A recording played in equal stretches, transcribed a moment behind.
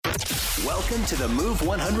Welcome to the Move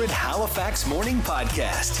 100 Halifax Morning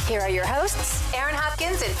Podcast. Here are your hosts, Aaron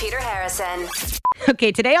Hopkins and Peter Harrison.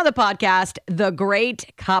 Okay, today on the podcast, the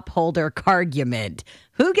great cup holder argument.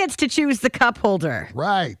 Who gets to choose the cup holder?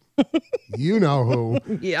 Right. You know who.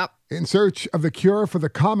 Yep. In search of the cure for the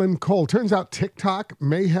common cold. Turns out TikTok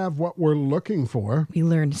may have what we're looking for. We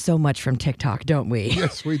learn so much from TikTok, don't we?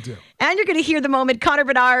 Yes, we do. And you're going to hear the moment Connor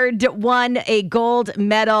Bedard won a gold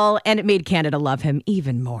medal, and it made Canada love him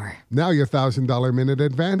even more. Now your $1,000 minute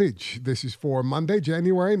advantage. This is for Monday,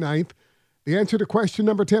 January 9th. The answer to question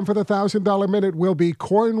number 10 for the $1,000 minute will be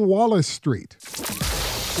Cornwallis Street.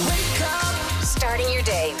 Wake up. Starting your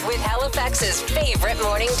day with Halifax's favorite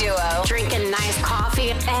morning duo. Drinking nice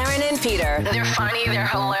coffee. Aaron and Peter. They're funny. They're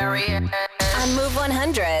hilarious. On Move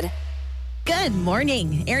 100. Good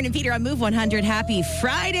morning. Aaron and Peter on Move 100. Happy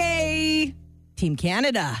Friday. Team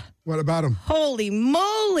Canada. What about him? Holy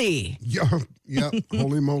moly. Yeah,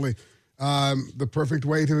 holy moly. The perfect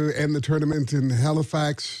way to end the tournament in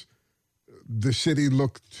Halifax. The city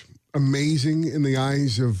looked amazing in the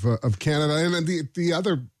eyes of Canada. And the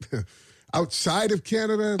other... Outside of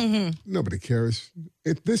Canada, nobody cares.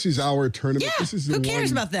 This is our tournament. Yeah, this is the who cares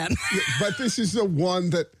about them? But this is the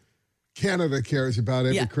one that Canada cares about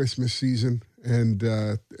every Christmas season. And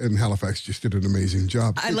Halifax just did an amazing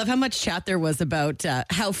job. I love how much chat there was about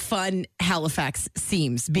how fun Halifax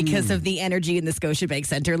seems because of the energy in the Scotiabank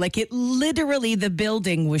Centre. Like it literally, the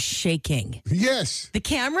building was shaking. Yes. The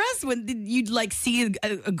cameras, when you'd like see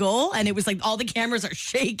a goal and it was like all the cameras are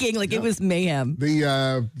shaking. Like it was mayhem.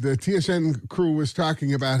 The TSN crew was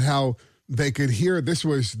talking about how they could hear, this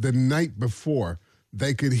was the night before,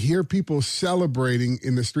 they could hear people celebrating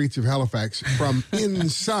in the streets of Halifax from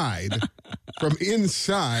inside the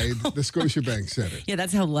Scotiabank Centre. Yeah,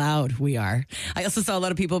 that's how loud we are. I also saw a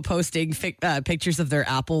lot of people posting pictures of their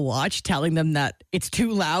Apple Watch telling them that it's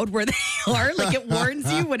too loud where they are. Like it warns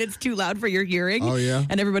you when it's too loud for your hearing. Oh, yeah?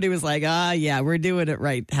 And everybody was like, yeah, we're doing it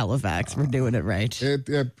right, Halifax. We're doing it right.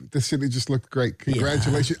 The city just looked great.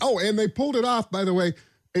 Congratulations. Yeah. Oh, and they pulled it off, by the way.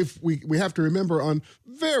 If we have to remember on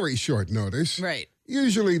very short notice. Right.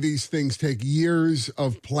 Usually these things take years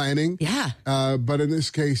of planning. Yeah. But in this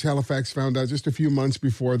case, Halifax found out just a few months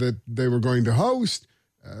before that they were going to host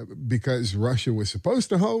because Russia was supposed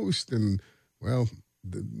to host. And, well,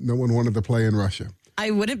 no one wanted to play in Russia.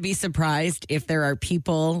 I wouldn't be surprised if there are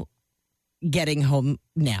people getting home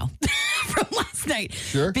now from last night.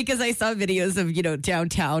 Sure. Because I saw videos of,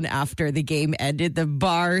 downtown after the game ended. The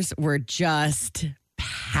bars were just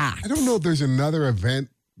packed. I don't know if there's another event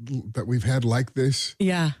that we've had like this.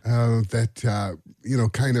 Yeah. Kind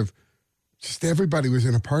of just everybody was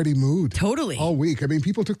in a party mood. Totally. All week. I mean,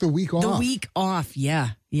 people took the week off. The week off,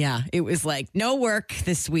 yeah. Yeah. It was like no work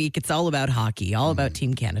this week. It's all about hockey, all about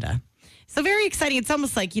Team Canada. So very exciting. It's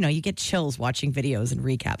almost like, you get chills watching videos and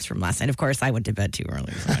recaps from last night. Of course, I went to bed too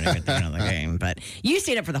early, so I didn't get to the game. But you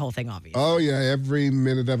stayed up for the whole thing, obviously. Oh, yeah. Every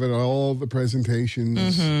minute of it, all the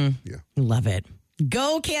presentations. Yeah. Love it.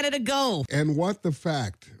 Go, Canada, go. And what the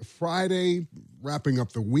fact, Friday, wrapping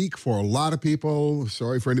up the week for a lot of people.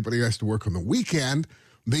 Sorry for anybody who has to work on the weekend.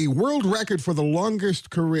 The world record for the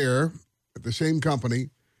longest career at the same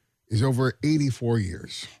company is over 84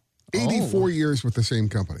 years. 84 years with the same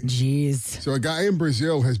company. Jeez. So a guy in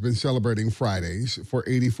Brazil has been celebrating Fridays for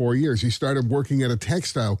 84 years. He started working at a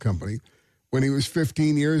textile company when he was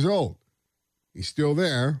 15 years old. He's still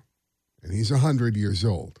there, and he's 100 years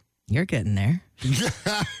old. You're getting there.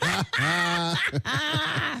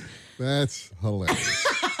 That's hilarious.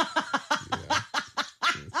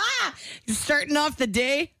 You're starting off the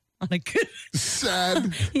day on a good...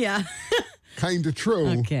 Sad. Yeah. Kind of true.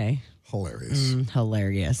 Okay. Hilarious.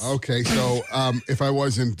 Hilarious. Okay, so if I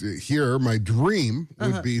wasn't here, my dream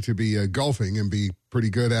would be to be golfing and be pretty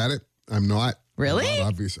good at it. I'm not. Really? I'm not,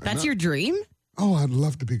 obviously. That's your dream? Oh, I'd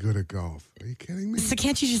love to be good at golf. Are you kidding me? So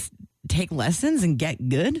can't you just take lessons and get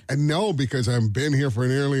good? And no, because I've been here for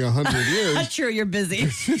nearly 100 years. Sure, you're busy.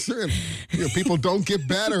 People don't get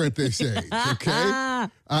better at this age, okay?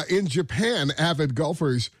 In Japan, avid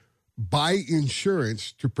golfers buy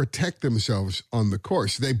insurance to protect themselves on the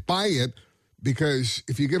course. They buy it because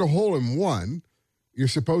if you get a hole in one, you're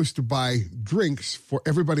supposed to buy drinks for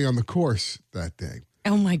everybody on the course that day.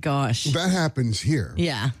 Oh, my gosh. That happens here.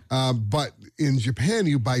 Yeah. But in Japan,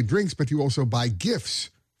 you buy drinks, but you also buy gifts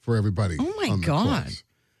for everybody. Oh, my on the God. course.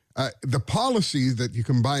 The policy that you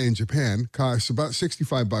can buy in Japan costs about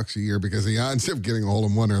 $65 a year because the odds of getting a hole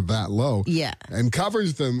in one are that low. Yeah. And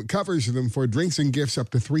covers them for drinks and gifts up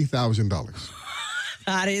to $3,000.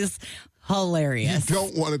 That is hilarious. You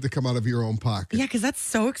don't want it to come out of your own pocket. Yeah, because that's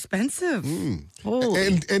so expensive.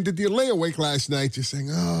 Holy. And did you lay awake last night just saying,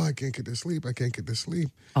 oh, I can't get to sleep. I can't get to sleep.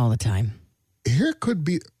 All the time. Here could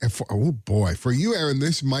be, oh boy, for you, Aaron,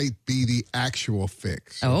 this might be the actual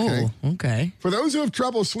fix. Oh, okay. For those who have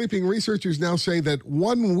trouble sleeping, researchers now say that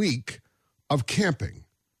 1 week of camping.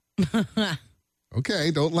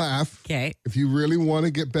 Okay, don't laugh. Okay. If you really want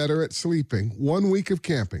to get better at sleeping, 1 week of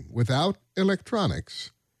camping without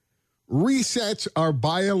electronics resets our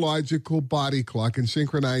biological body clock and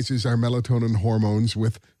synchronizes our melatonin hormones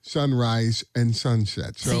with sunrise and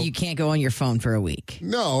sunset. So you can't go on your phone for a week.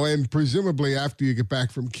 No, and presumably after you get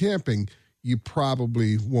back from camping, you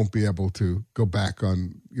probably won't be able to go back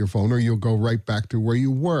on your phone, or you'll go right back to where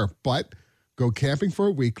you were. But go camping for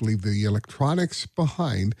a week, leave the electronics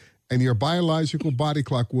behind, and your biological body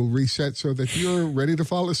clock will reset so that you're ready to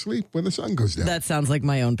fall asleep when the sun goes down. That sounds like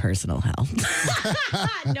my own personal hell.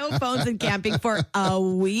 No phones and camping for a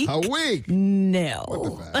week? A week?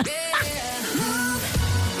 No.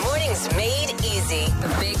 Mornings made easy.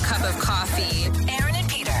 A big cup of coffee. Aaron and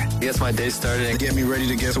Peter Gets my day started and get me ready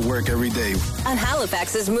to get to work every day. on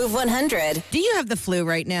Halifax's Move 100. Do you have the flu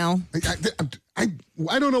right now?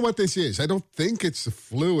 I don't know what this is. I don't think it's the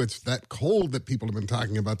flu. It's that cold that people have been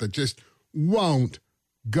talking about that just won't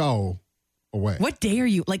go away. What day are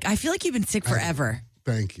you? Like, I feel like you've been sick forever.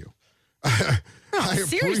 Thank you.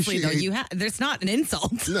 Seriously, though, there's not an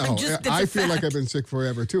insult. No, I feel like I've been sick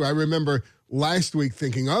forever, too. I remember last week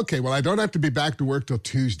thinking, okay, well, I don't have to be back to work till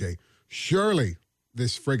Tuesday. Surely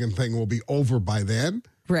this friggin' thing will be over by then.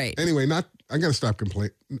 Right. Anyway, I'm going to stop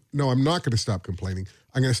complaining. No, I'm not going to stop complaining.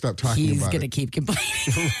 I'm going to stop talking He's about going to it. keep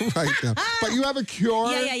complaining. Right now. But you have a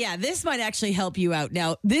cure? Yeah. This might actually help you out.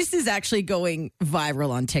 Now, this is actually going viral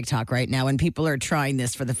on TikTok right now, and people are trying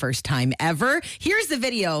this for the first time ever. Here's the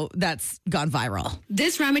video that's gone viral.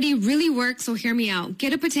 This remedy really works, so hear me out.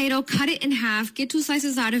 Get a potato, cut it in half, get 2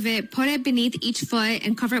 slices out of it, put it beneath each foot,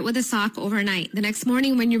 and cover it with a sock overnight. The next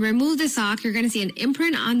morning, when you remove the sock, you're going to see an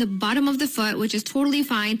imprint on the bottom of the foot, which is totally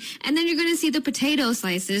fine. And then you're going to see the potato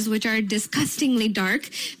slices, which are disgustingly dark.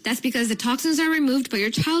 That's because the toxins are removed, but your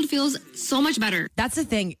child feels so much better. That's the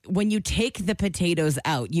thing. When you take the potatoes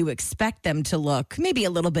out, you expect them to look maybe a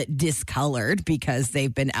little bit discolored because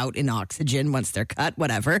they've been out in oxygen once they're cut,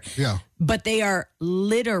 whatever. Yeah. But they are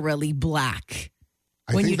literally black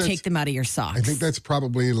when you take them out of your socks. I think that's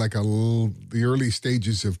probably like the early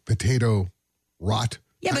stages of potato rot.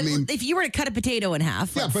 Yeah, but if you were to cut a potato in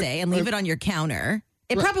half, let's say, and leave it on your counter,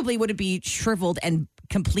 it probably would be shriveled and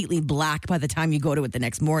completely black by the time you go to it the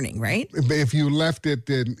next morning, right? If you left it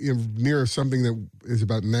near something that is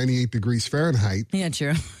about 98 degrees Fahrenheit. Yeah, true.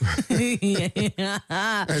 And,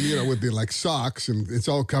 with the like socks and it's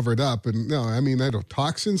all covered up. And no, I mean, I don't,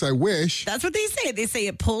 toxins, I wish. That's what they say. They say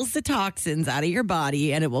it pulls the toxins out of your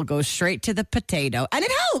body and it will go straight to the potato. And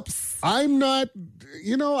it helps. I'm not,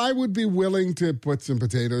 I would be willing to put some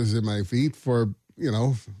potatoes in my feet for,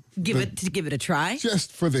 Give it a try.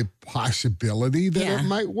 Just for the possibility that it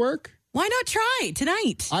might work. Why not try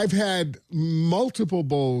tonight? I've had multiple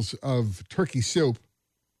bowls of turkey soup,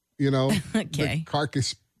 Okay. The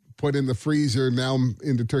carcass put in the freezer, now I'm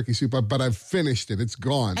into turkey soup, but I've finished it. It's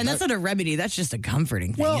gone. And that's not a remedy. That's just a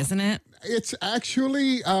comforting thing, isn't it? It's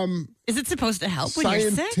actually... is it supposed to help when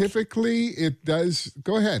you're sick? Scientifically, it does.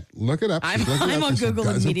 Go ahead. Look it up. I'm on Google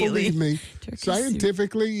immediately. Believe me.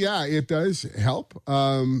 Scientifically, it does help.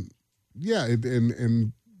 And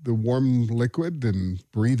the warm liquid and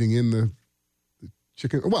breathing in the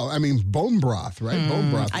chicken. Well, I mean, bone broth, right?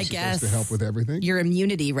 Bone broth is supposed to help with everything. Your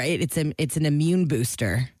immunity, right? It's an immune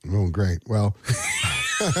booster. Oh, great. Well...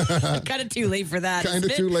 Kind of too late for that. Kind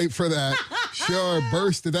of too late for that. Sure,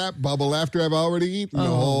 burst of that bubble after I've already eaten the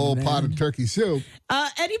whole pot of turkey soup.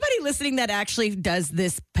 Anybody listening that actually does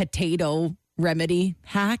this potato remedy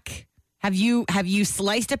hack? Have you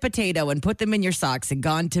sliced a potato and put them in your socks and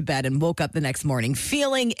gone to bed and woke up the next morning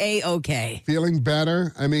feeling A-okay? Feeling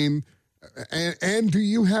better? I mean, and do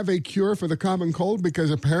you have a cure for the common cold?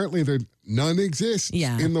 Because apparently none exists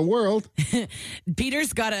in the world.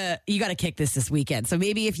 Peter's you gotta kick this weekend. So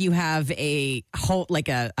maybe if you have a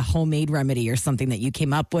homemade remedy or something that you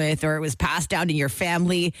came up with or it was passed down to your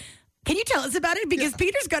family, can you tell us about it? Because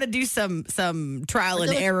Peter's got to do some trial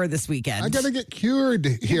and error this weekend. I got to get cured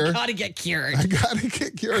here. You got to get cured. I got to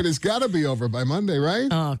get cured. It's got to be over by Monday, right?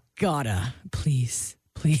 Oh, gotta. Please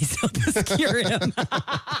help us cure him.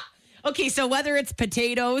 Okay, so whether it's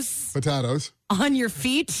potatoes on your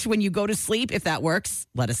feet when you go to sleep, if that works,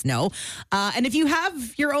 let us know. And if you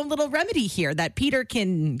have your own little remedy here that Peter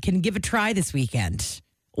can give a try this weekend,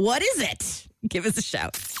 what is it? Give us a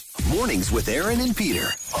shout. Mornings with Aaron and Peter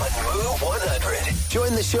on Move 100.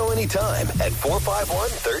 Join the show anytime at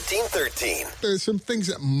 451-1313. There's some things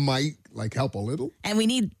that might help a little. And we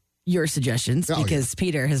need your suggestions Oh, because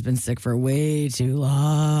Peter has been sick for way too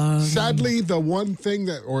long. Sadly, the one thing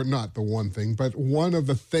that, or not the one thing, but one of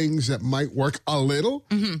the things that might work a little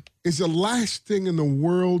is the last thing in the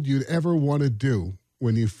world you'd ever want to do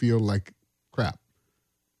when you feel like crap.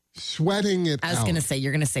 Sweating it out. I was going to say,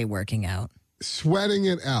 you're going to say working out. Sweating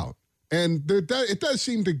it out. And it does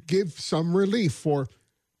seem to give some relief for,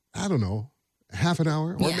 I don't know, half an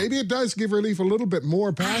hour. Or maybe it does give relief a little bit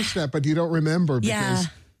more past that, but you don't remember because,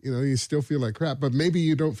 you still feel like crap. But maybe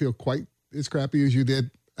you don't feel quite as crappy as you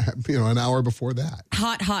did, an hour before that.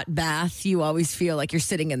 Hot bath. You always feel like you're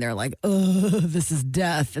sitting in there like, oh, this is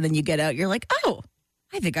death. And then you get out, you're like, oh,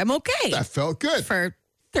 I think I'm okay. That felt good. For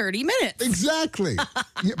 30 minutes. Exactly.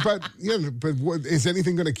 But what, is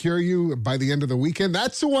anything going to cure you by the end of the weekend?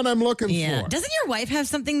 That's the one I'm looking for. Doesn't your wife have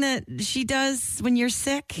something that she does when you're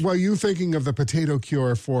sick? Well, you thinking of the potato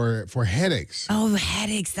cure for headaches. Oh,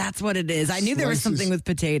 headaches. That's what it is. I knew there was something with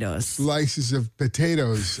potatoes. Slices of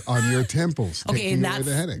potatoes on your temples. Okay, and away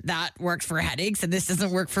the headache. that works for headaches, and this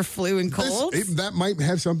doesn't work for flu and colds? That might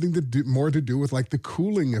have something more to do with the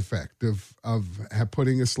cooling effect of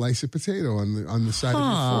putting a slice of potato on the side of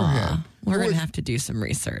your forehead. We're going to have to do some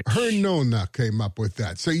research. Her Nona came up with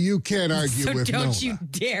that, so you can't argue with Nona. Don't you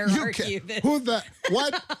dare argue this. Who the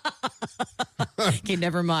what? Okay,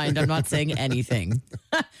 never mind. I'm not saying anything.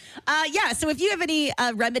 So if you have any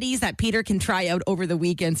remedies that Peter can try out over the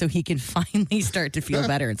weekend so he can finally start to feel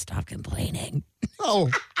better and stop complaining.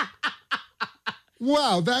 Oh.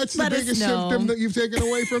 Wow, that's the biggest symptom that you've taken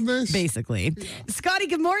away from this? Basically. Scotty,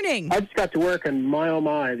 good morning. I just got to work, and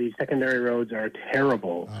my, these secondary roads are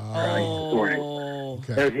terrible this morning.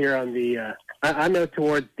 Okay. They're here on the, I'm out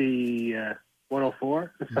towards the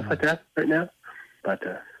 104 and stuff like that right now. But,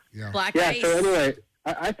 Black yeah, ice. so anyway,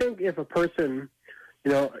 I think if a person,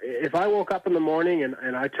 if I woke up in the morning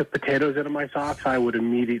and I took potatoes out of my socks, I would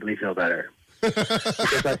immediately feel better.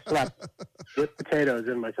 Because I slept with potatoes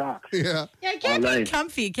in my socks. Yeah, it can't be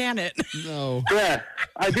comfy, can it? No. Yeah,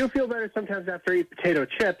 I do feel better sometimes after I eat potato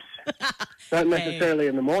chips. Not necessarily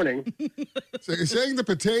in the morning. So you're saying the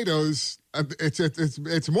potatoes,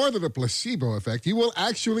 it's more than a placebo effect. You will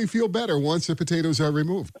actually feel better once the potatoes are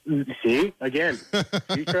removed. See, again,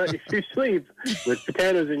 if you sleep with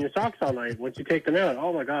potatoes in your socks all night, once you take them out,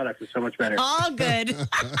 oh my God, I feel so much better. All good.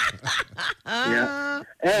 Yeah.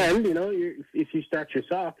 And, if you starch your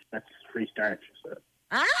socks, that's free starch. So.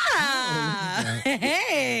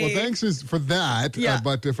 Hey. Well, thanks for that,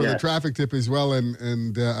 but for the traffic tip as well.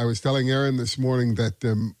 And I was telling Aaron this morning that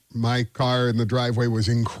my car in the driveway was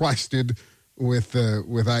encrusted with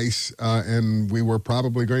ice, and we were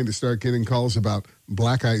probably going to start getting calls about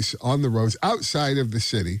black ice on the roads outside of the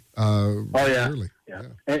city. Early. Yeah.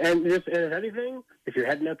 And just if anything, if you're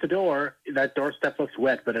heading out the door, that doorstep looks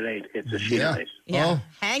wet, but it ain't. It's a sheet of ice. Yeah. Oh.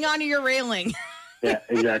 Hang on to your railing. Yeah,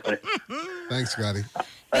 exactly. Thanks, Scotty.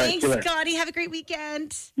 Thanks, Scotty. Have a great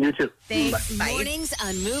weekend. You too. Thanks. Bye. Mornings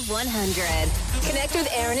on Move 100. Connect with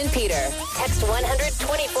Aaron and Peter. Text 100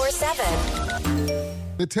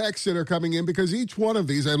 24/7. The texts that are coming in, because each one of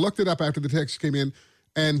these, I looked it up after the text came in,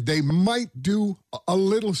 and they might do a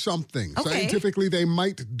little something. Okay. Scientifically, they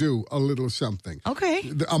might do a little something.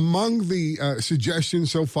 Okay. Among the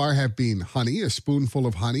suggestions so far have been honey, a spoonful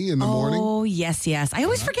of honey in the morning. Oh, yes. I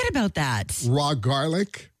always forget about that. Raw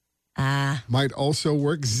garlic might also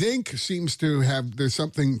work. Zinc seems to have, there's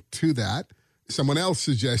something to that. Someone else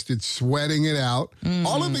suggested sweating it out.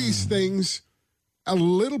 All of these things, a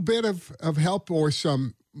little bit of help or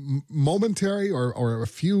some momentary or a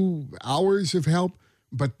few hours of help,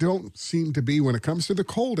 but don't seem to be, when it comes to the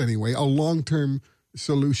cold anyway, a long-term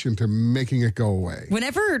solution to making it go away.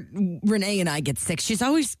 Whenever Renee and I get sick, she's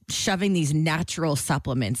always shoving these natural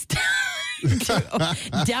supplements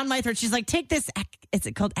down my throat. She's like, take this, is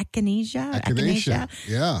it called echinacea? Echinacea,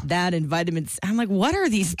 yeah. That and vitamins. I'm like, what are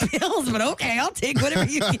these pills? But okay, I'll take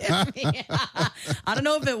whatever you give me. I don't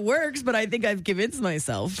know if it works, but I think I've convinced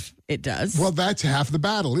myself it does. Well, that's half the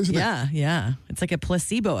battle, isn't it? Yeah. It's like a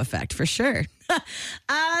placebo effect for sure.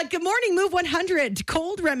 Good morning, Move 100.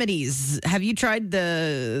 Cold remedies. Have you tried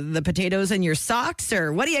the potatoes in your socks,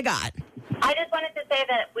 or what do you got? I just wanted to say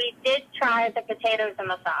that we did try the potatoes in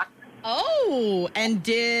the socks. Oh, and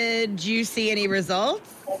did you see any results?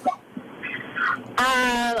 Well,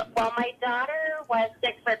 my daughter was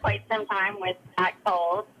sick for quite some time with that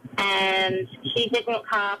cold, and she didn't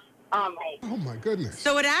cough all night. Oh, my goodness.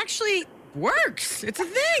 So it actually works. It's a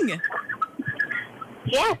thing.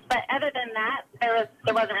 Yes, but other than that, there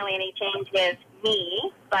wasn't really any change with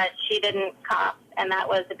me, but she didn't cough, and that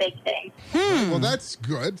was the big thing. Well, that's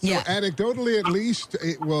good. So anecdotally, at least,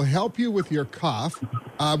 it will help you with your cough.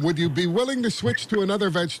 Would you be willing to switch to another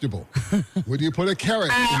vegetable? Would you put a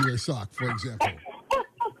carrot in your sock, for example?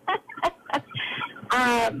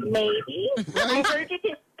 Maybe. I heard you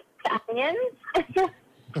can put onions. So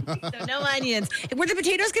no onions. Were the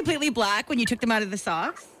potatoes completely black when you took them out of the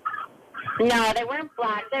socks? No, they weren't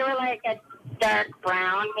black. They were like a dark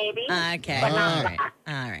brown, maybe. Okay. But not All right. black.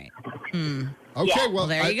 All right. Okay, Yeah. well,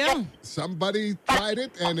 There you go. Somebody tried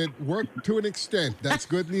it, and it worked to an extent. That's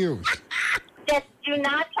good news. Just do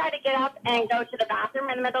not try to get up and go to the bathroom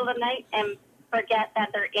in the middle of the night and forget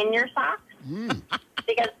that they're in your socks.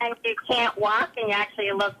 Because then you can't walk and you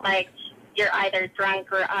actually look like you're either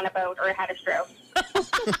drunk or on a boat or had a stroke.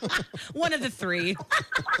 One of the three.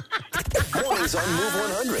 Mornings on Move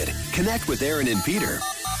 100. Connect with Aaron and Peter.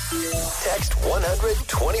 Text 100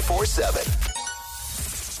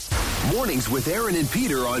 24/7. Mornings with Aaron and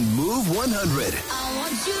Peter on Move 100.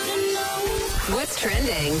 What's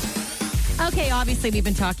trending? Okay, obviously we've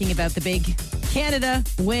been talking about the big Canada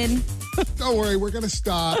win. Don't worry, we're going to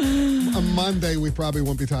stop. On Monday, we probably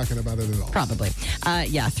won't be talking about it at all. Probably.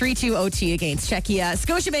 3-2 OT against Czechia.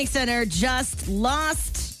 Scotiabank Center just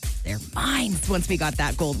lost their minds once we got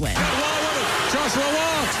that gold win. Joshua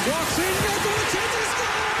walks in, Gunther,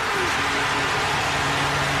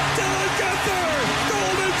 Dylan Gunther,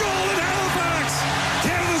 golden goal in Halifax.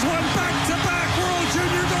 Canada's won back-to-back World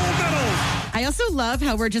Junior gold medals. I also love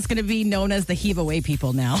how we're just going to be known as the heave away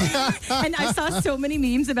people now. And I saw so many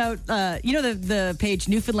memes about, the page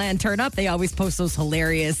Newfoundland Turn Up. They always post those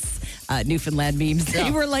hilarious Newfoundland memes. Yeah.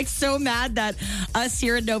 They were like so mad that us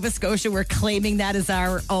here in Nova Scotia were claiming that as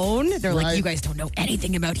our own. They're like, Right. you guys don't know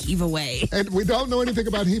anything about heave away. And we don't know anything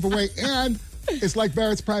about Heave Away, and it's like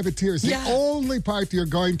Barrett's Privateers. The only part you're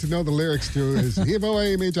going to know the lyrics to is Heave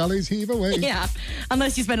Away, me jollies, heave away. Yeah,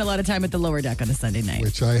 unless you spend a lot of time at the lower deck on a Sunday night.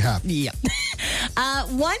 Which I have. Yep.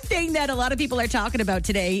 One thing that a lot of people are talking about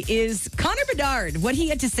today is Connor Bedard, what he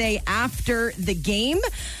had to say after the game.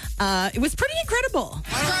 It was pretty incredible.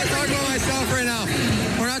 I'm not talking about myself right now.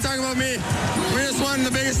 We're not talking about me. We just won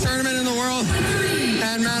the biggest tournament in the world.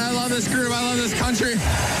 And man, I love this group. I love this country.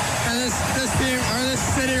 And this team, or this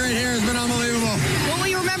city right here has been unbelievable. What will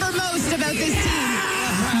you remember most about this team?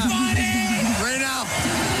 Right now,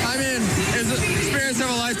 I mean, it's an experience of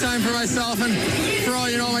a lifetime for myself and for all,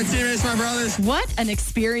 my teammates, my brothers. What an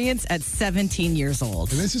experience at 17 years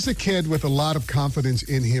old. And this is a kid with a lot of confidence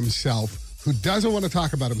in himself who doesn't want to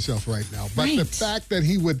talk about himself right now. But the fact that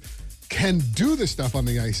he can do the stuff on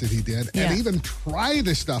the ice that he did and even try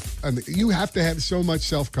the stuff, and you have to have so much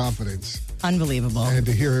self-confidence. Unbelievable. And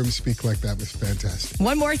to hear him speak like that was fantastic.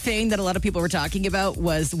 One more thing that a lot of people were talking about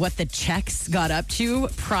was what the Czechs got up to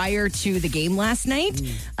prior to the game last night.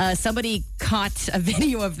 Somebody caught a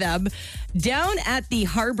video of them down at the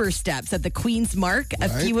harbor steps at the Queen's Mark. A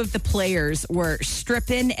few of the players were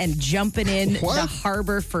stripping and jumping in the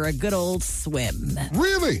harbor for a good old swim.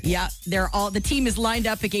 Really? Yeah, the team is lined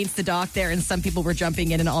up against the dock there, and some people were jumping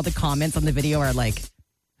in, and all the comments on the video are like,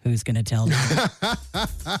 who's going to tell them?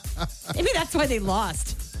 Maybe that's why they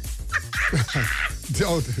lost.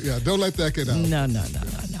 Don't let that get out. No.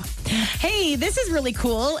 Hey, this is really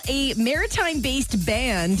cool. A maritime-based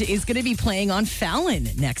band is going to be playing on Fallon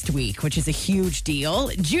next week, which is a huge deal.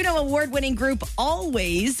 Juno award-winning group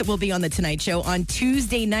Always will be on The Tonight Show on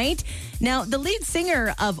Tuesday night. Now, the lead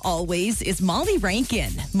singer of Always is Molly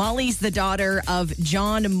Rankin. Molly's the daughter of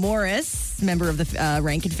John Morris, member of the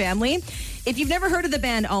Rankin family. If you've never heard of the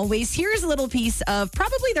band Always, here's a little piece of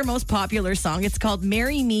probably their most popular song. It's called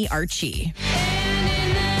Marry Me, Archie.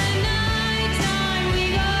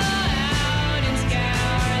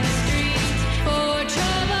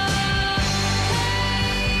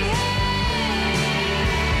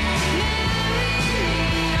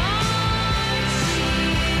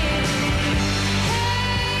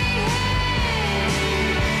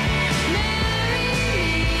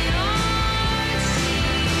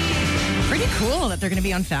 Cool that they're going to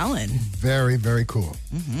be on Fallon. Very, very cool.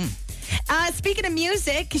 Speaking of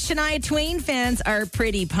music, Shania Twain fans are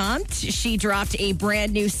pretty pumped. She dropped a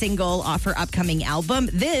brand new single off her upcoming album.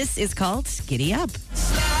 This is called Giddy Up.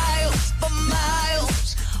 Miles for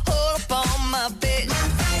miles, hold up on my bed.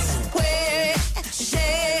 Swear,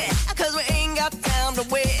 share, cause we ain't got time to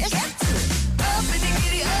wait. Up in the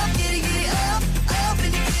giddy up, giddy up, up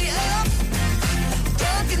in the giddy up.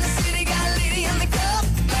 Drunk in the city, got a lady in the cup.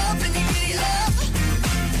 Up in the giddy up.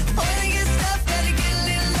 Wanna get stuff, gotta get a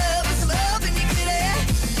little love. It's up in the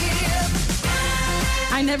giddy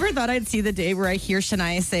up. I never thought thought I'd see the day where I hear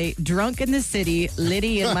Shania say, "Drunk in the city,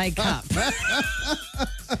 Liddy in my cup."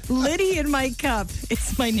 Liddy in my cup.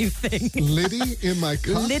 It's my new thing. Liddy in my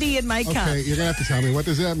cup? Liddy in my cup. Okay, you're going to have to tell me. What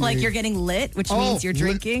does that mean? Like you're getting lit, which means you're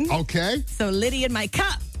drinking. Okay. So Liddy in my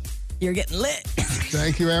cup. You're getting lit.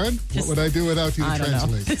 Thank you, Aaron. What would I do without you to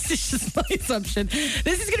translate? This is just my assumption.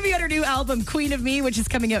 This is going to be on her new album, Queen of Me, which is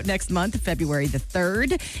coming out next month, February the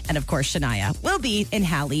 3rd. And of course, Shania will be in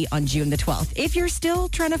Halley on June the 12th. If you're still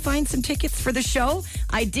trying to find some tickets for the show,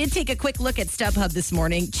 I did take a quick look at StubHub this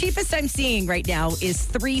morning. Cheapest I'm seeing right now is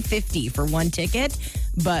 $350 for one ticket,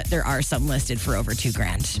 but there are some listed for over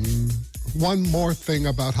 $2,000. One more thing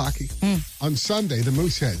about hockey. On Sunday, the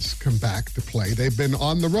Mooseheads come back to play. They've been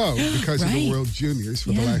on the road because of the World Juniors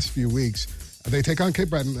for the last few weeks. They take on Cape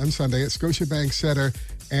Breton on Sunday at Scotiabank Center,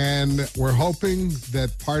 and we're hoping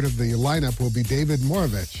that part of the lineup will be David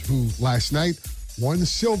Moravec, who last night won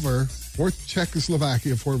silver for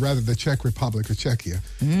Czechoslovakia, for rather the Czech Republic of Czechia.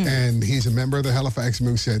 And he's a member of the Halifax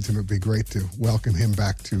Mooseheads, and it would be great to welcome him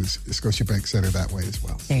back to Scotiabank Center that way as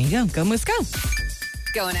well. There you go. Go Moose, go.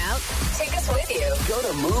 Going out? Take us with you. Go to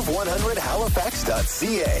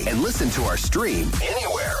move100halifax.ca and listen to our stream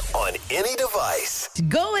anywhere on any device.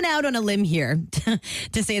 Going out on a limb here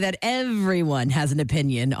to say that everyone has an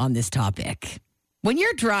opinion on this topic. When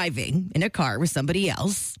you're driving in a car with somebody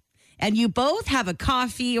else and you both have a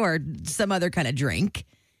coffee or some other kind of drink,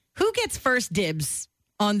 who gets first dibs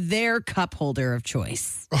on their cup holder of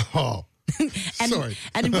choice? Oh. Sorry.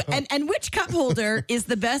 and which cup holder is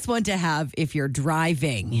the best one to have if you're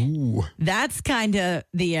driving? Ooh. That's kind of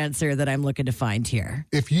the answer that I'm looking to find here.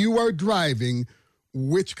 If you are driving,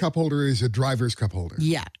 which cup holder is a driver's cup holder?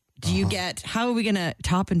 Yeah. Do you get, how are we going to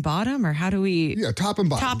top and bottom, or how do we? Yeah, top and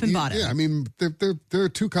bottom. Top and bottom. Yeah, I mean, there are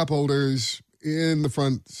two cup holders in the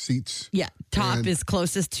front seats. Yeah. Top is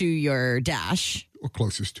closest to your dash. Or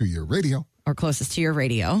closest to your radio. Or closest to your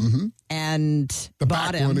radio. Mm-hmm. And the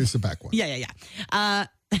bottom back one is the back one. Yeah.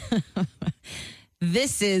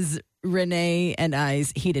 This is Renee and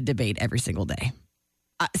I's heated debate every single day.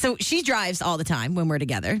 So she drives all the time when we're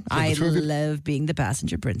together. So I love being the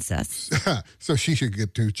passenger princess. So she should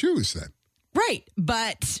get to choose then. Right.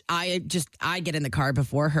 But I get in the car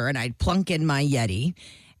before her and I plunk in my Yeti.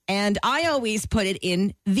 And I always put it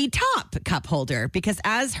in the top cup holder because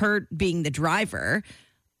as her being the driver,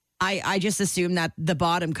 I just assume that the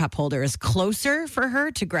bottom cup holder is closer for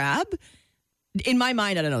her to grab. In my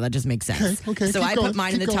mind, I don't know. That just makes sense. Okay. So I put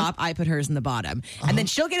mine in the going. top. I put hers in the bottom. And then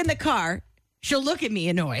she'll get in the car. She'll look at me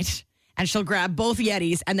annoyed. And she'll grab both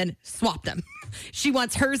Yetis and then swap them. She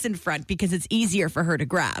wants hers in front because it's easier for her to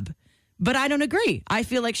grab. But I don't agree. I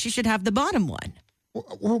feel like she should have the bottom one.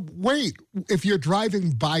 Well, wait. If you're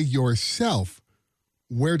driving by yourself,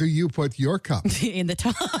 where do you put your cup? In the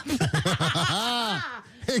top.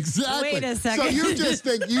 Exactly. Wait a second. So you just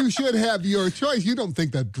think you should have your choice. You don't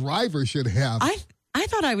think the driver should have. I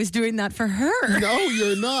thought I was doing that for her. No,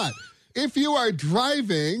 you're not. If you are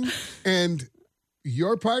driving and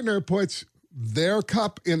your partner puts their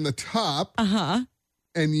cup in the top, and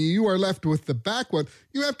you are left with the back one,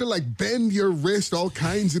 you have to like bend your wrist all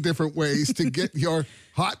kinds of different ways to get your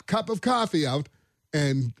hot cup of coffee out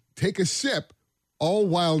and take a sip, all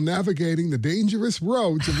while navigating the dangerous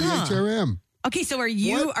roads of the HRM. Okay, so are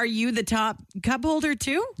you the top cup holder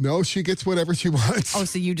too? No, she gets whatever she wants. Oh,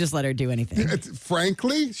 so you just let her do anything?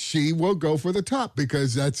 Frankly, she will go for the top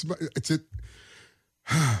because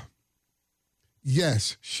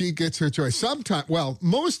yes, she gets her choice. Sometimes, well,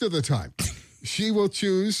 most of the time, she will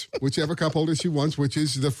choose whichever cup holder she wants, which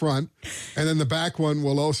is the front. And then the back one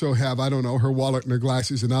will also have, I don't know, her wallet and her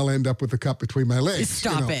glasses, and I'll end up with the cup between my legs.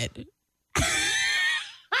 Stop it.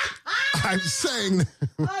 I'm saying.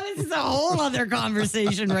 Oh, this is a whole other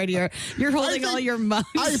conversation right here. You're holding all your mugs.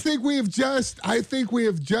 I think we have just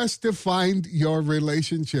defined your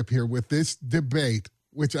relationship here with this debate,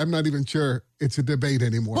 which I'm not even sure it's a debate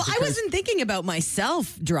anymore. Well, I wasn't thinking about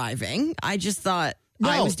myself driving. I just thought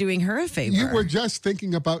I was doing her a favor. You were just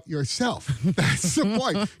thinking about yourself. That's the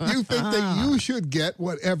point. You think that you should get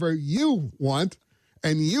whatever you want,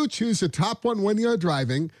 and you choose the top one when you're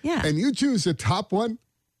driving, and you choose the top one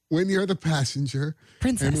when you're the passenger.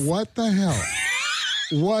 Princess. And what the hell?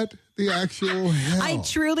 What the actual hell? I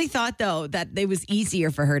truly thought, though, that it was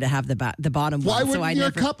easier for her to have the bottom one. Why wouldn't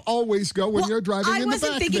your cup always go when you're driving in the back? I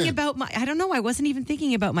wasn't thinking about I don't know. I wasn't even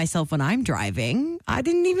thinking about myself when I'm driving. I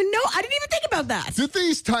didn't even think about that. Do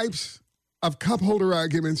these types of cup holder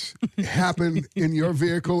arguments happen in your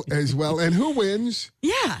vehicle as well? And who wins?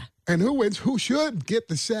 Yeah. And who wins? Who should get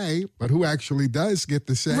the say, but who actually does get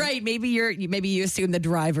the say? Right. Maybe you assume the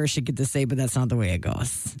driver should get the say, but that's not the way it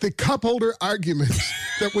goes. The cup holder arguments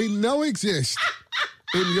that we know exist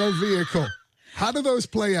in your vehicle. How do those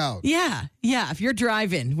play out? Yeah. If you're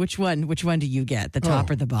driving, which one do you get? The top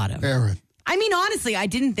or the bottom? Aaron. I mean, honestly, I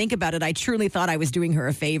didn't think about it. I truly thought I was doing her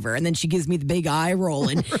a favor. And then she gives me the big eye roll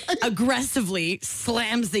and aggressively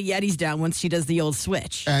slams the Yetis down once she does the old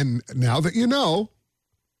switch. And now that you know,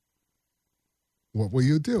 what will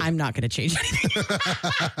you do? I'm not going to change anything.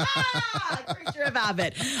 I'm pretty sure about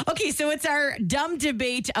it. Okay, so it's our dumb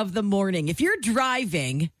debate of the morning. If you're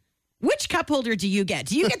driving, which cup holder do you get?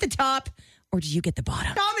 Do you get the top or do you get the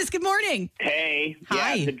bottom? Thomas, good morning. Hey.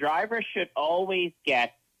 Hi. Yeah, the driver should always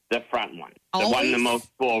get the front one. The Always? one the most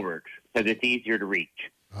forward, because it's easier to reach.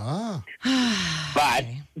 Ah. But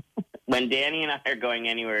when Danny and I are going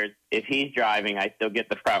anywhere, if he's driving, I still get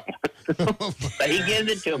the front one. But he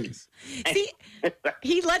gives it to me. See,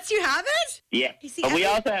 he lets you have it? Yeah. See, But we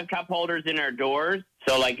I- also have cup holders in our doors.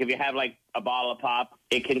 So, like, if you have, like, a bottle of pop,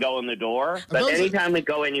 it can go in the door. But those are- anytime we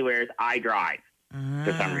go anywhere, I drive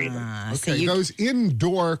for some reason. So Okay, those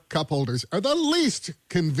indoor cup holders are the least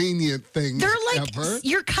convenient things they're like, ever.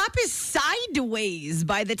 your cup is sideways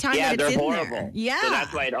by the time Yeah, that it's they're in horrible. there. Yeah. So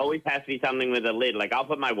that's why it always has to be something with a lid. Like, I'll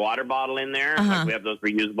put my water bottle in there. Like, we have those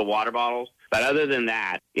reusable water bottles. But other than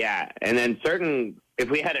that, yeah. And then if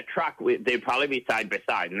we had a truck, they'd probably be side by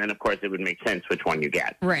side. And then, of course, it would make sense which one you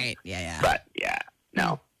get. Right. Yeah. But, yeah,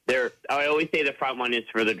 no. I always say the front one is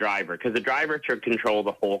for the driver, because the driver should control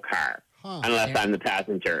the whole car. Unless I'm the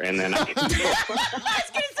passenger, and then I can... I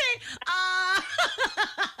was going to say,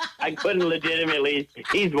 I couldn't legitimately...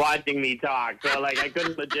 He's watching me talk, so, like, I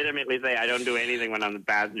couldn't legitimately say I don't do anything when I'm the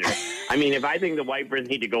passenger. I mean, if I think the wipers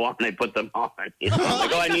need to go on, I put them on. You know?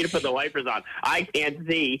 Like, I need to put the wipers on. I can't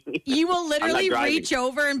see. You will I'm literally not driving. reach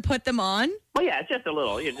over and put them on? Oh, yeah, it's just a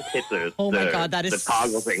little. You just hit the... Oh, my the- God, that is... the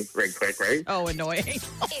toggle thing very quick, right? Oh, annoying.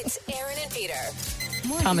 It's Aaron and Peter.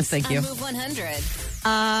 Thomas, thank you. On Move 100.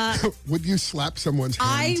 Would you slap someone's hand?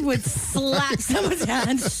 I would slap someone's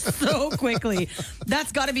hand so quickly.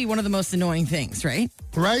 That's got to be one of the most annoying things, right?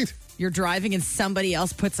 Right? You're driving and somebody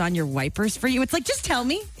else puts on your wipers for you. It's like, just tell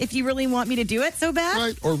me if you really want me to do it so bad.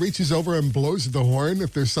 Right. Or reaches over and blows the horn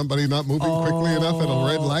if there's somebody not moving quickly enough at a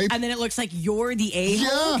red light. And then it looks like you're the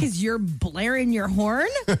a-hole because you're blaring your horn.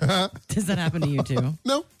 Does that happen to you too?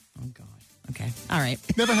 No. Oh, God. Okay. All right.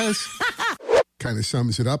 Never has. Kind of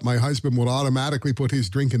sums it up. My husband will automatically put his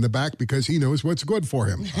drink in the back because he knows what's good for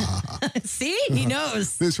him. See? He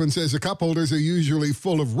knows. This one says the cup holders are usually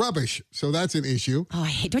full of rubbish, so that's an issue.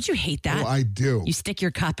 Oh, don't you hate that? Oh, I do. You stick your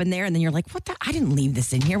cup in there and then you're like, what the? I didn't leave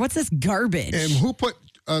this in here. What's this garbage? And who put,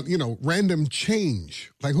 random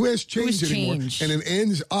change? Like, who has change anymore? change? And it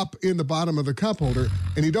ends up in the bottom of the cup holder,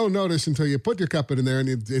 and you don't notice until you put your cup in there, and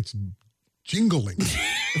it's jingling.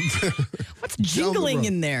 What's jingling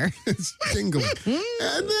in there? It's jingling.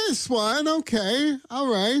 And this one, okay,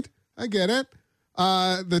 all right, I get it.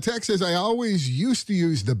 The text says, I always used to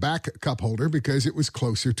use the back cup holder because it was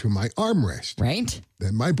closer to my armrest. Right.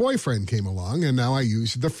 Then my boyfriend came along, and now I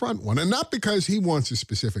use the front one. And not because he wants a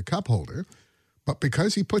specific cup holder, but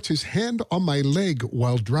because he puts his hand on my leg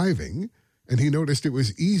while driving, and he noticed it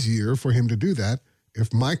was easier for him to do that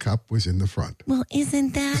if my cup was in the front. Well,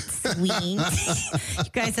 isn't that sweet?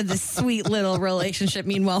 You guys have this sweet little relationship.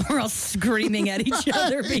 Meanwhile, we're all screaming at each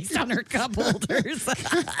other based on our cup holders.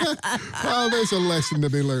 Well, there's a lesson to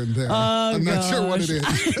be learned there. I'm not sure what it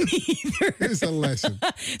is. There's a lesson.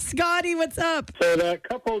 Scotty, what's up? So the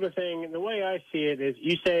cup holder thing, the way I see it is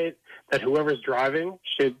you say that whoever's driving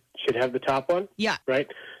should have the top one. Yeah. Right?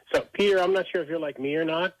 So, Peter, I'm not sure if you're like me or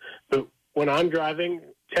not, but when I'm driving,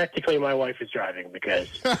 technically my wife is driving because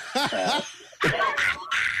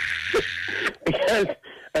because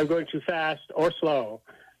I'm going too fast or slow,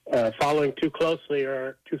 following too closely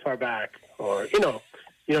or too far back, or you know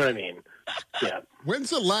what I mean. Yeah.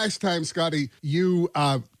 When's the last time, Scotty, you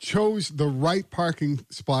chose the right parking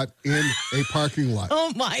spot in a parking lot?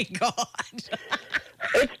 Oh my God.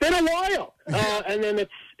 It's been a while, and then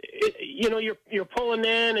you're pulling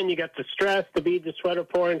in, and you got the stress, the bead, the sweater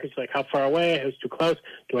pouring because you're like, how far away? Who's too close?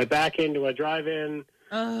 Do I back in? Do I drive in?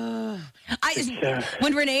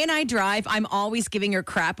 When Renee and I drive, I'm always giving her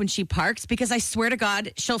crap when she parks because I swear to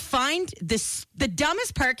God, she'll find the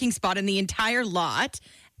dumbest parking spot in the entire lot.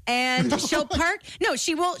 And she'll park. No,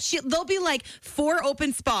 she will. There'll be like 4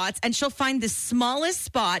 open spots, and she'll find the smallest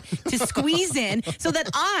spot to squeeze in so that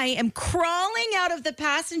I am crawling out of the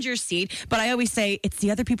passenger seat. But I always say, it's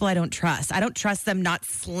the other people I don't trust. I don't trust them not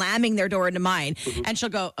slamming their door into mine. And she'll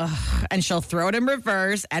go, ugh, and she'll throw it in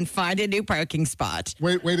reverse and find a new parking spot.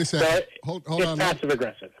 Wait a second. Hold on. Passive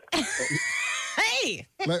aggressive. Hey.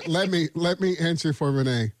 Let me answer for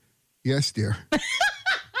Renee. Yes, dear.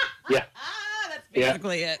 Yeah.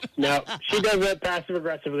 Basically it. Now, she does that passive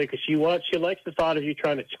aggressively because she likes the thought of you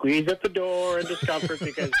trying to squeeze at the door and discomfort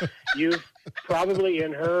because you've probably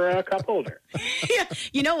in her cup holder. Yeah,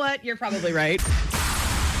 you know what? You're probably right.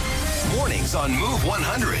 Mornings on Move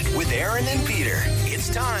 100 with Aaron and Peter.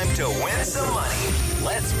 It's time to win some money.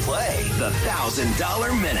 Let's play the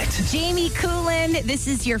 $1,000 Minute. Jamie Coolin, this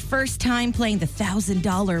is your first time playing the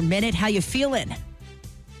 $1,000 Minute. How you feeling?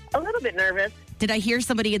 A little bit nervous. Did I hear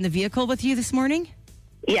somebody in the vehicle with you this morning?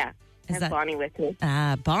 Yeah. Is that Bonnie with me?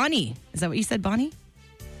 Bonnie. Is that what you said, Bonnie?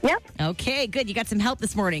 Yep. Okay, good. You got some help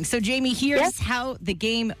this morning. So, Jamie, here's how the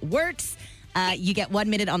game works. You get 1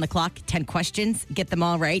 minute on the clock, 10 questions. Get them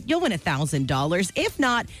all right. You'll win $1,000. If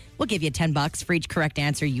not, we'll give you $10 for each correct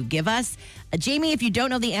answer you give us. Jamie, if you don't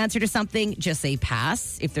know the answer to something, just say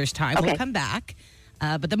pass. If there's time, we'll come back.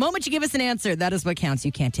 But the moment you give us an answer, that is what counts.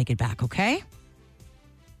 You can't take it back, okay?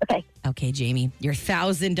 Okay. Okay, Jamie, your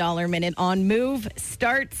 $1,000 minute on Move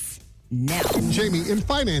starts now. Jamie, in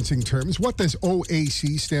financing terms, what does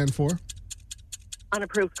OAC stand for?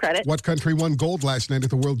 Unapproved credit. What country won gold last night at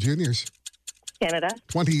the World Juniors? Canada.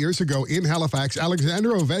 20 years ago in Halifax,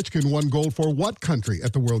 Alexander Ovechkin won gold for what country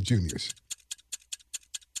at the World Juniors?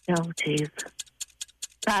 Oh, jeez.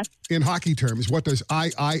 Pass. In hockey terms, what does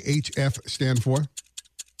IIHF stand for?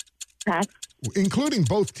 Pass. Including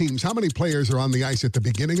both teams, how many players are on the ice at the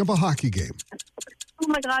beginning of a hockey game? Oh,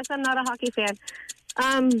 my gosh, I'm not a hockey fan.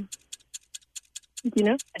 You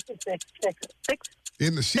know? I think six.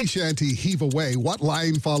 In the sea shanty Heave Away, what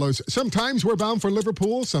line follows? Sometimes we're bound for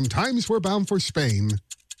Liverpool, sometimes we're bound for Spain.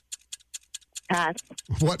 Pass.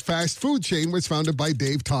 What fast food chain was founded by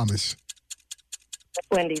Dave Thomas?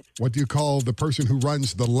 Wendy's. What do you call the person who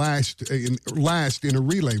runs the last in a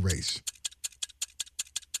relay race?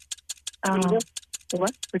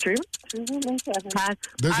 What? Retriever? Pass.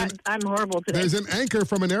 I'm horrible today. There's an anchor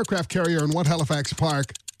from an aircraft carrier in what Halifax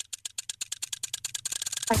park?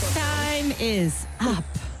 Time is up.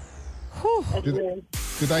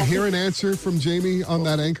 Did I hear an answer from Jamie on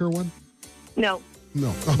that anchor one? No.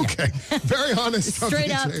 No. Okay. Very honest.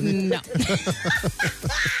 Straight up, Jamie. no.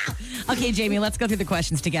 Okay, Jamie, let's go through the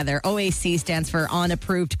questions together. OAC stands for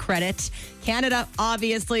unapproved credit. Canada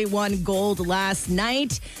obviously won gold last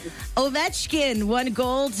night. Ovechkin won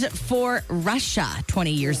gold for Russia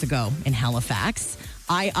 20 years ago in Halifax.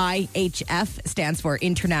 IIHF stands for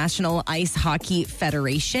International Ice Hockey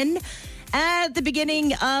Federation. At the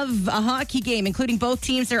beginning of a hockey game, including both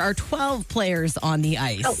teams, there are 12 players on the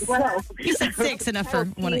ice. Oh, wow. You said 6, enough for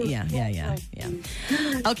one. Yeah.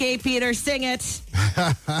 Okay, Peter, sing it.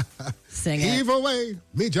 Sing it. Heave away,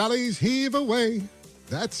 me jollies, heave away.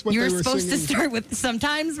 That's what you they were were supposed singing. to start with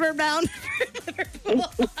sometimes we're bound for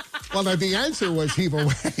Liverpool. Well, no, the answer was heave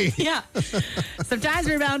away. Yeah. Sometimes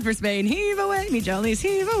we're bound for Spain. Heave away, me jollies,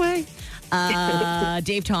 heave away.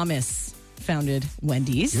 Dave Thomas founded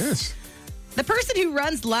Wendy's. Yes. The person who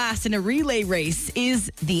runs last in a relay race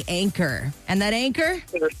is the anchor. And that anchor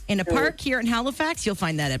in a park here in Halifax, you'll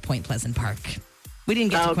find that at Point Pleasant Park. We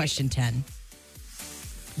didn't get to question 10.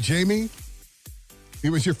 Jamie, it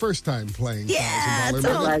was your first time playing. Yeah, $1,000 it's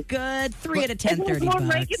all minute. good. 3 out of 10, If it was 30 more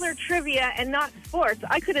bucks. regular trivia and not sports,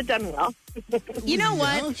 I could have done well. You know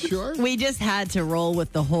what? Yeah, sure. We just had to roll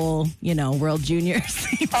with the whole, World Juniors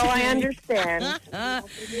thing. Oh, I understand.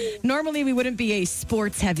 Normally, we wouldn't be a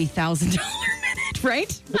sports-heavy $1,000 minute,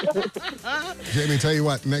 right? Jamie, tell you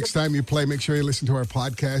what, next time you play, make sure you listen to our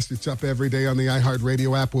podcast. It's up every day on the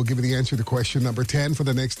iHeartRadio app. We'll give you the answer to question number 10 for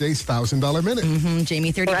the next day's $1,000 minute.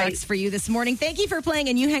 Jamie, 30 bucks for you this morning. Thank you for playing,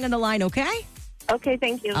 and you hang on the line, okay? Okay,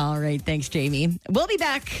 thank you. All right, thanks, Jamie. We'll be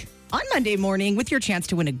back on Monday morning with your chance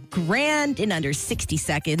to win $1,000 in under 60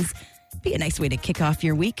 seconds. Be a nice way to kick off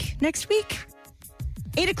your week next week.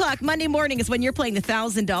 8 o'clock Monday morning is when you're playing the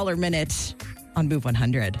 $1,000 minute on Move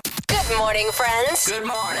 100. Good morning, friends. Good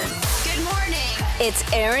morning. Good morning. It's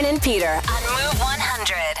Aaron and Peter on Move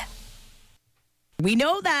 100. We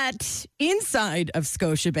know that inside of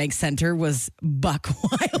Scotiabank Center was buck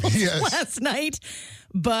wild last night.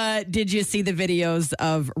 But did you see the videos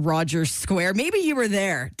of Rogers Square? Maybe you were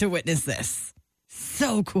there to witness this.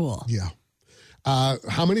 So cool. Yeah.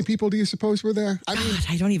 How many people do you suppose were there?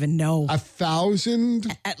 I don't even know.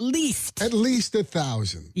 1,000? At least. At least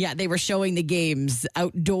 1,000. Yeah, they were showing the games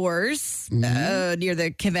outdoors near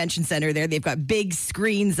the convention center there. They've got big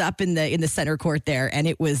screens up in the center court there, and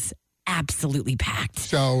it was absolutely packed.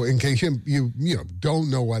 So in case you don't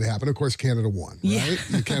know what happened, of course, Canada won, right?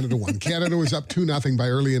 Yeah. Canada won. Canada was up 2-0 by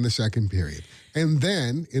early in the second period. And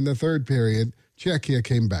then in the third period, Czechia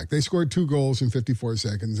came back. They scored 2 goals in 54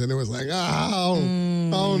 seconds, and it was like,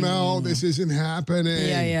 oh no, this isn't happening.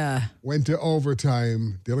 Yeah. Went to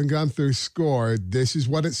overtime. Dylan Gunther scored. This is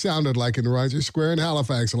what it sounded like in Rogers Square in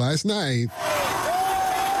Halifax last night.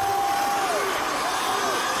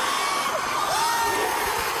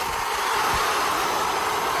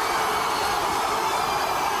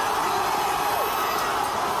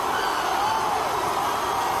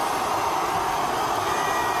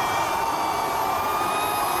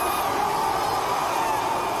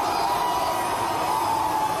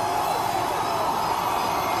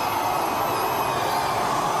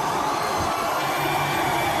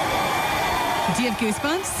 Do you have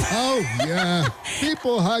goosebumps? Oh, yeah.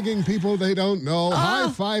 People hugging people they don't know,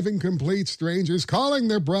 high-fiving complete strangers, calling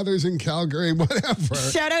their brothers in Calgary, whatever.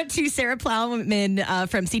 Shout out to Sarah Plowman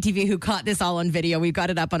from CTV who caught this all on video. We've got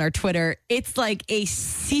it up on our Twitter. It's like a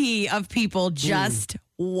sea of people just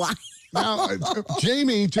wild. Now,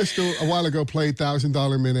 Jamie just a while ago played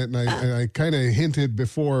 $1,000 Minute, and I kind of hinted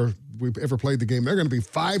before we ever played the game, there are going to be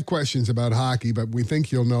 5 questions about hockey, but we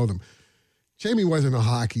think you'll know them. Jamie wasn't a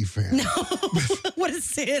hockey fan. No, what a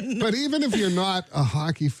sin. But even if you're not a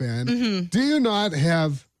hockey fan, do you not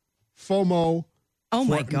have FOMO? Oh,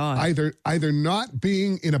 my God. Either not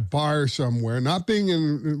being in a bar somewhere, not being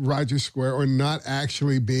in Rogers Square, or not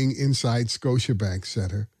actually being inside Scotiabank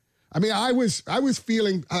Center. I mean, I was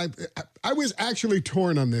feeling, I was actually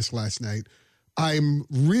torn on this last night. I'm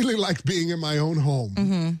really like being in my own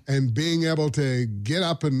home and being able to get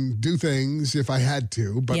up and do things if I had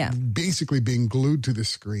to, but basically being glued to the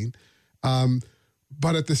screen.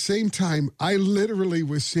 But at the same time, I literally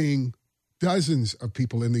was seeing dozens of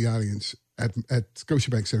people in the audience at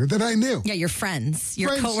Scotiabank Center that I knew. Yeah, your friends,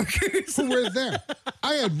 your coworkers who were there.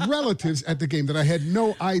 I had relatives at the game that I had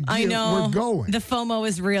no idea were going. The FOMO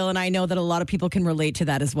is real, and I know that a lot of people can relate to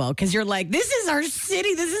that as well, because you're like, this is our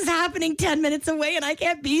city. This is happening 10 minutes away, and I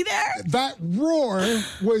can't be there. That roar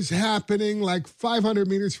was happening like 500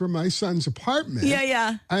 meters from my son's apartment.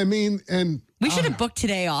 Yeah. I mean, and we should have booked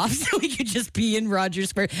today off so we could just be in Rogers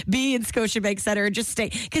Square, be in Scotiabank Center, and just stay.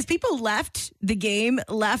 Because people left the game,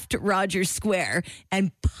 left Rogers Square,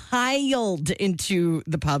 and piled into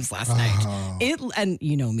the pubs last night. And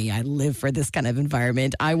you know me, I live for this kind of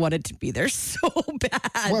environment. I wanted to be there so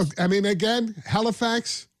bad. Well, I mean, again,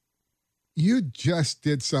 Halifax, you just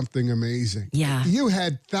did something amazing. Yeah. You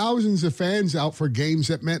had thousands of fans out for games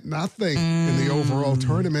that meant nothing in the overall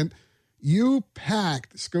tournament. You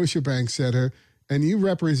packed Scotiabank Center, and you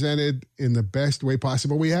represented in the best way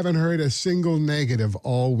possible. We haven't heard a single negative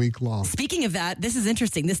all week long. Speaking of that, this is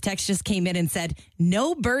interesting. This text just came in and said,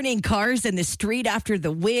 no burning cars in the street after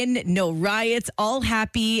the win, no riots, all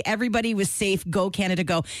happy. Everybody was safe. Go Canada,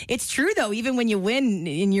 go. It's true, though. Even when you win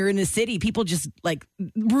and you're in a city, people just, like,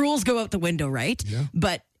 rules go out the window, right? Yeah.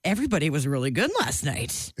 But everybody was really good last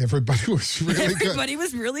night. Everybody was really good. Everybody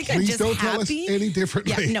was really good. Please just don't happy. Tell us any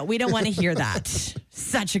differently. Yeah, no, we don't want to hear that.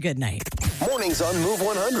 Such a good night. Mornings on Move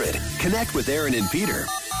 100. Connect with Aaron and Peter.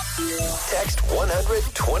 Text 100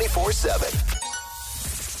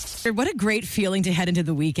 24/7. What a great feeling to head into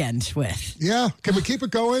the weekend with. Yeah. Can we keep it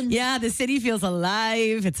going? Yeah, the city feels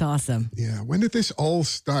alive. It's awesome. Yeah. When did this all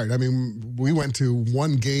start? I mean, we went to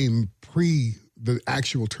one game pre the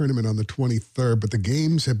actual tournament on the 23rd, but the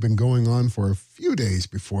games have been going on for a few days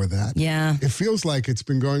before that. Yeah. It feels like it's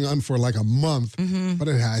been going on for like a month, but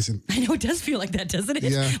it hasn't. I know, it does feel like that, doesn't it?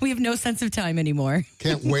 Yeah. We have no sense of time anymore.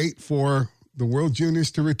 Can't wait for the World Juniors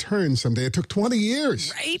to return someday. It took 20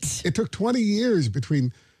 years. Right? It took 20 years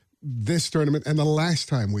between this tournament and the last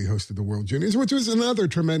time we hosted the World Juniors, which was another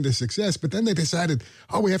tremendous success. But then they decided,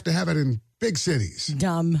 we have to have it in big cities.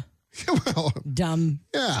 Dumb. Dumb.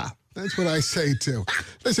 Yeah. That's what I say, too.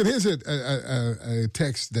 Listen, here's a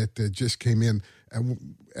text that just came in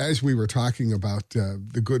as we were talking about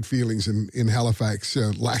the good feelings in Halifax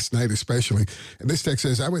last night especially. And this text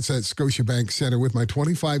says, I was at Scotiabank Center with my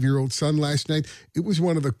 25-year-old son last night. It was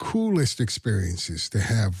one of the coolest experiences to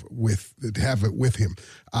have it with him.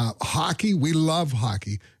 Hockey, we love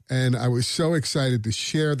hockey. And I was so excited to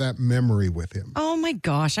share that memory with him. Oh, my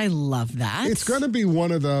gosh. I love that. It's going to be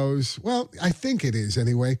one of those, well, I think it is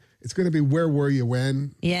anyway. It's going to be where were you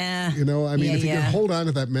when? Yeah. You know, I mean, if you can hold on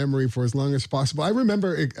to that memory for as long as possible. I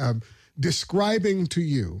remember describing to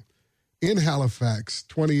you in Halifax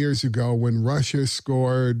 20 years ago when Russia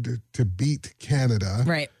scored to beat Canada.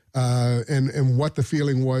 Right. And what the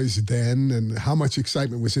feeling was then and how much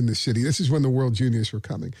excitement was in the city. This is when the World Juniors were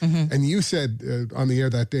coming. Mm-hmm. And you said on the air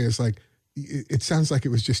that day, it's like, it sounds like it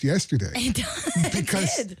was just yesterday. It does.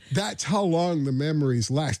 Because that's how long the memories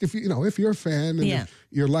last. If you're a fan and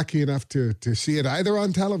you're lucky enough to see it either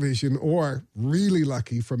on television or really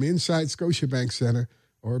lucky from inside Scotiabank Center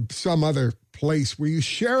or some other place where you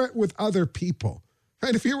share it with other people.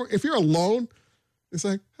 Right? If you're alone, it's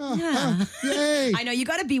like, yay. I know, you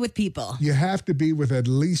got to be with people. You have to be with at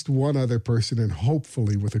least one other person and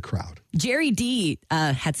hopefully with a crowd. Jerry D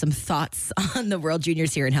had some thoughts on the World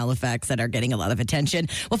Juniors here in Halifax that are getting a lot of attention.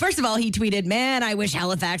 Well, first of all, he tweeted, man, I wish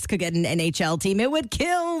Halifax could get an NHL team. It would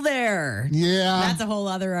kill there. Yeah. That's a whole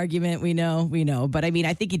other argument. We know. But I mean,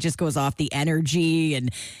 I think he just goes off the energy, and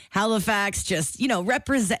Halifax just,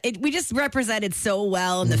 we just represented so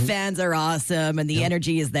well, and the fans are awesome, and the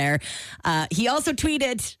energy is there. He also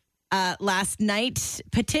tweeted last night,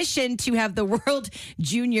 petition to have the World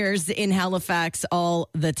Juniors in Halifax all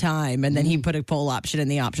the time. And then he put a poll option, and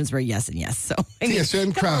the options were yes and yes. So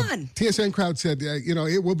TSN crowd said,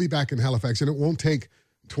 it will be back in Halifax, and it won't take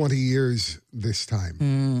 20 years this time.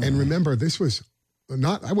 And remember, this was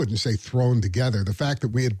not, I wouldn't say thrown together. The fact that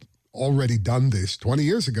we had already done this 20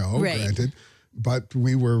 years ago, granted, but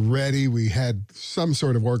we were ready. We had some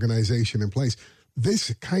sort of organization in place.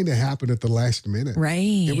 This kind of happened at the last minute.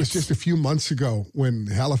 Right. It was just a few months ago when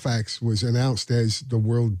Halifax was announced as the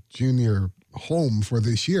World Junior home for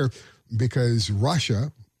this year because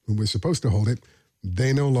Russia, who was supposed to hold it,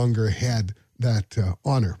 they no longer had that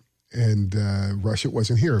honor. And Russia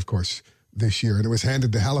wasn't here, of course, this year. And it was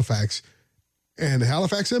handed to Halifax. And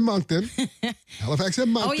Halifax and Moncton. Oh,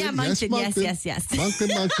 yeah, Moncton. Yes.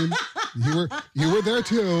 Moncton. You were there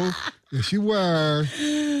too. Yes, you were.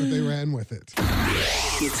 But they ran with it.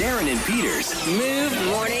 It's Aaron and Peter's Move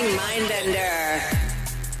Morning Mindbender.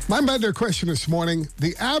 Mindbender question this morning.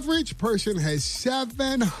 The average person has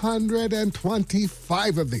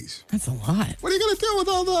 725 of these. That's a lot. What are you going to do with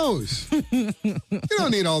all those? You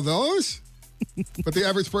don't need all those. But the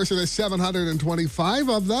average person has 725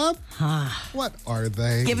 of them. What are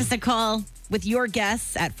they? Give us a call with your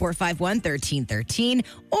guess at 451-1313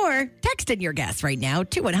 or text in your guess right now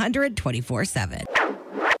to 100-24-7.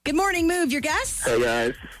 Good morning, Move. Your guess? Hey,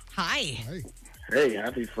 guys. Hi. Hey,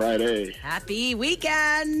 happy Friday. Happy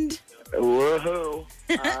weekend. Woohoo.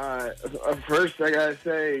 First, I got to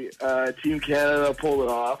say, Team Canada pulled it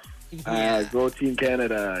off. Go Team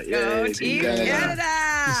Canada. Go Yay, Team Canada.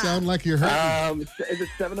 You sound like you're hurting. Is it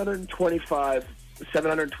 725?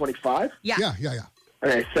 725? Yeah.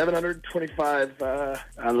 Okay, 725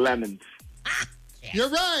 lemons. You're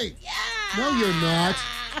right. Yeah. No, you're not.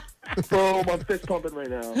 Boom, I'm fist pumping right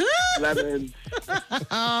now. Lemons.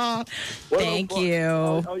 Thank you.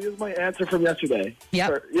 I'll use my answer from yesterday.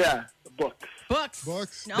 Yep. Books.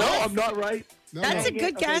 Books. No, I'm not right. That's a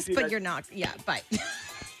good guess, but you're not. Yeah, bye.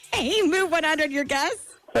 Hey, Move 100, your guess?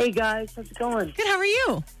 Hey, guys. How's it going? Good. How are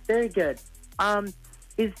you? Very good.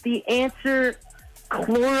 Is the answer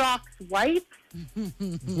Clorox wipes?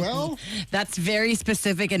 Well, that's very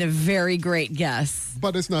specific and a very great guess.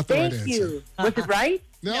 But it's not the right answer. Thank you. Was it right?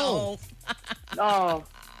 No. Oh.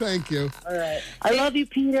 Thank you. All right. I love you,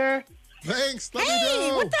 Peter. Thanks. Love you Hey,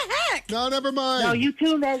 too. what the heck? No, never mind. No, you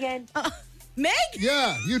too, Megan. Meg?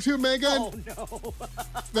 Yeah, you too, Megan. Oh, no.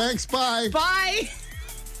 Thanks. Bye. Bye.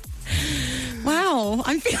 Wow,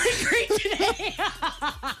 I'm feeling great today.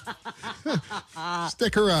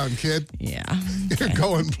 Stick around, kid. Yeah. You're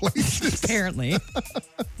going places. Apparently.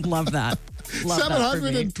 Love that.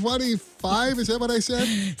 725, is that what I said?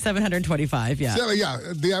 725, yeah. Yeah,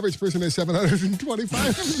 the average person has 725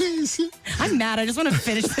 of these. I'm mad. I just want to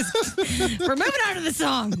finish this. We're moving on to the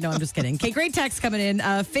song. No, I'm just kidding. Okay, great text coming in.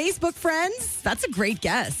 Facebook friends, that's a great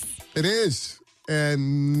guess. It is.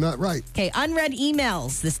 And not right. Okay, unread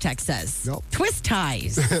emails, this text says. Nope. Twist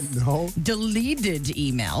ties. No. Deleted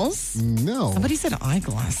emails. No. Somebody said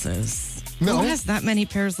eyeglasses. No. Who has that many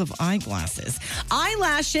pairs of eyeglasses?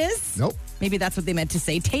 Eyelashes. Nope. Maybe that's what they meant to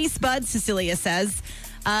say. Taste buds, Cecilia says.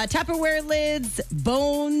 Tupperware lids,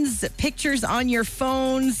 bones, pictures on your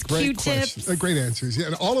phones, Q-tips. Great answers. Yeah,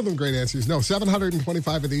 and all of them great answers. No,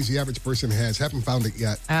 725 of these the average person has. Haven't found it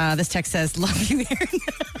yet. This text says, love you, Aaron.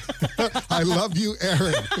 I love you,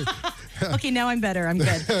 Aaron. Okay, now I'm better. I'm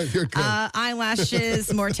good. You're good.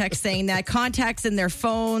 Eyelashes, more text saying that. Contacts in their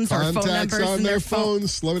phones or phone numbers on in their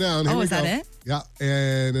phones. Slow down. Here we is go. that it? Yeah,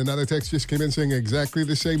 and another text just came in saying exactly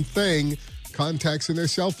the same thing. Contacts in their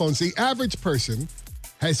cell phones. The average person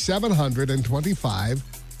has 725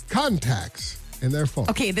 contacts in their phone.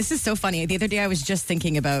 Okay, this is so funny. The other day I was just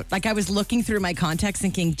thinking about, I was looking through my contacts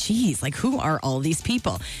thinking, geez, who are all these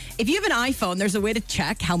people? If you have an iPhone, there's a way to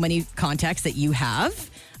check how many contacts that you have.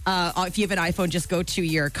 If you have an iPhone, just go to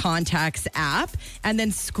your contacts app and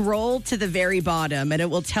then scroll to the very bottom and it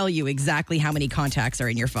will tell you exactly how many contacts are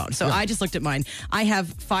in your phone. So I just looked at mine. I have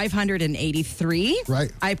 583.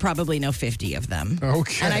 Right. I probably know 50 of them.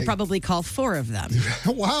 Okay. And I probably call 4 of them.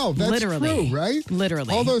 Wow, that's Literally. true, right?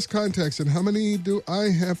 Literally. All those contacts, and how many do I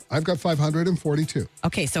have? I've got 542.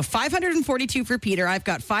 Okay, so 542 for Peter. I've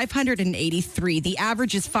got 583. The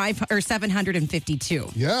average is 752.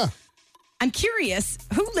 Yeah. I'm curious,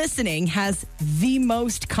 who listening has the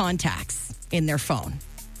most contacts in their phone?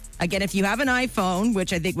 Again, if you have an iPhone,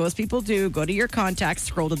 which I think most people do, go to your contacts,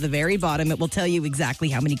 scroll to the very bottom. It will tell you exactly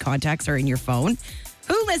how many contacts are in your phone.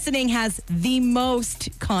 Who listening has the most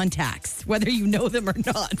contacts, whether you know them or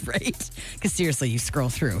not, right? Because seriously, you scroll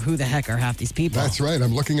through. Who the heck are half these people? That's right.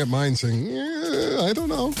 I'm looking at mine saying, I don't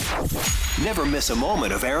know. Never miss a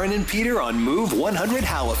moment of Aaron and Peter on Move 100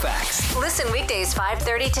 Halifax. Listen weekdays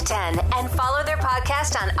 5:30 to 10 and follow their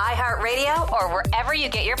podcast on iHeartRadio or wherever you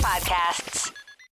get your podcasts.